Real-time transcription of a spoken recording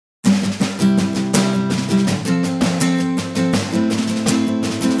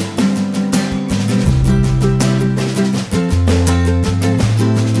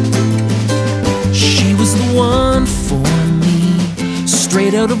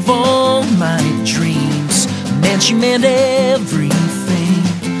Widowed of all my dreams, man, she meant everything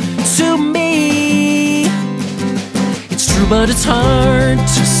to me. It's true, but it's hard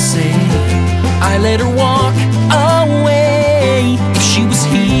to say I let her walk away. If she was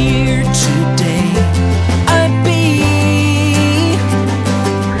here today, I'd be,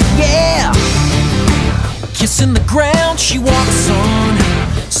 yeah, kissing the ground she walks on,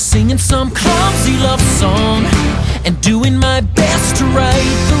 singing some clumsy love song, and doing my best to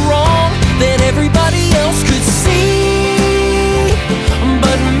right the wrong that everybody else could see.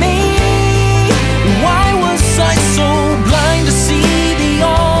 But me, why was I so blind to see the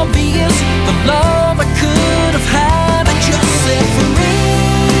obvious? The love I could have had, I just set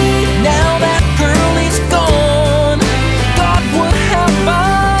free. Now that girl is gone, God, what have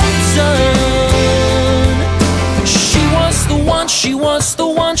I done? She was the one, she was the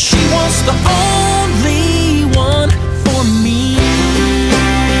one, she was the only one for me.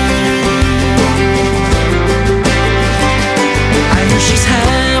 I hear she's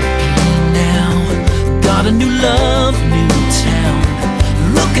happy now, got a new love, new town.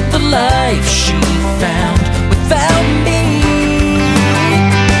 Look at the life she found without me.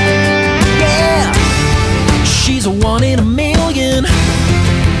 Yeah, she's a one in a million.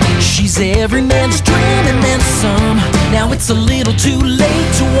 She's every man's dream and then some. Now it's a little too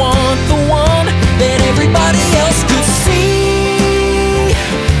late to want the one that everybody else could see.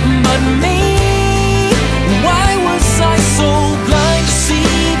 But me, why was I so blind to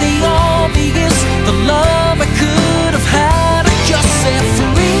see the obvious? The love I could have had, I just set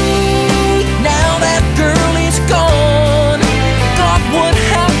free. Now that girl is gone, God, what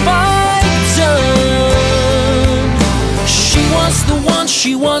have I done? She was the one,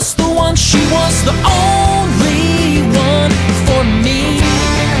 she was the one, she was the only one for me.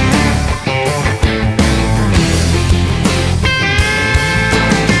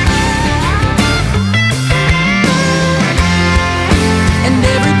 And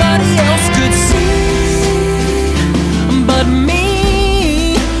everybody else could see, but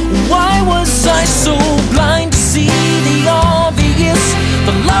me, why was I so blind to see the obvious?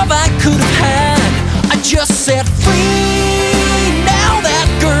 The love I could have had, I just set free.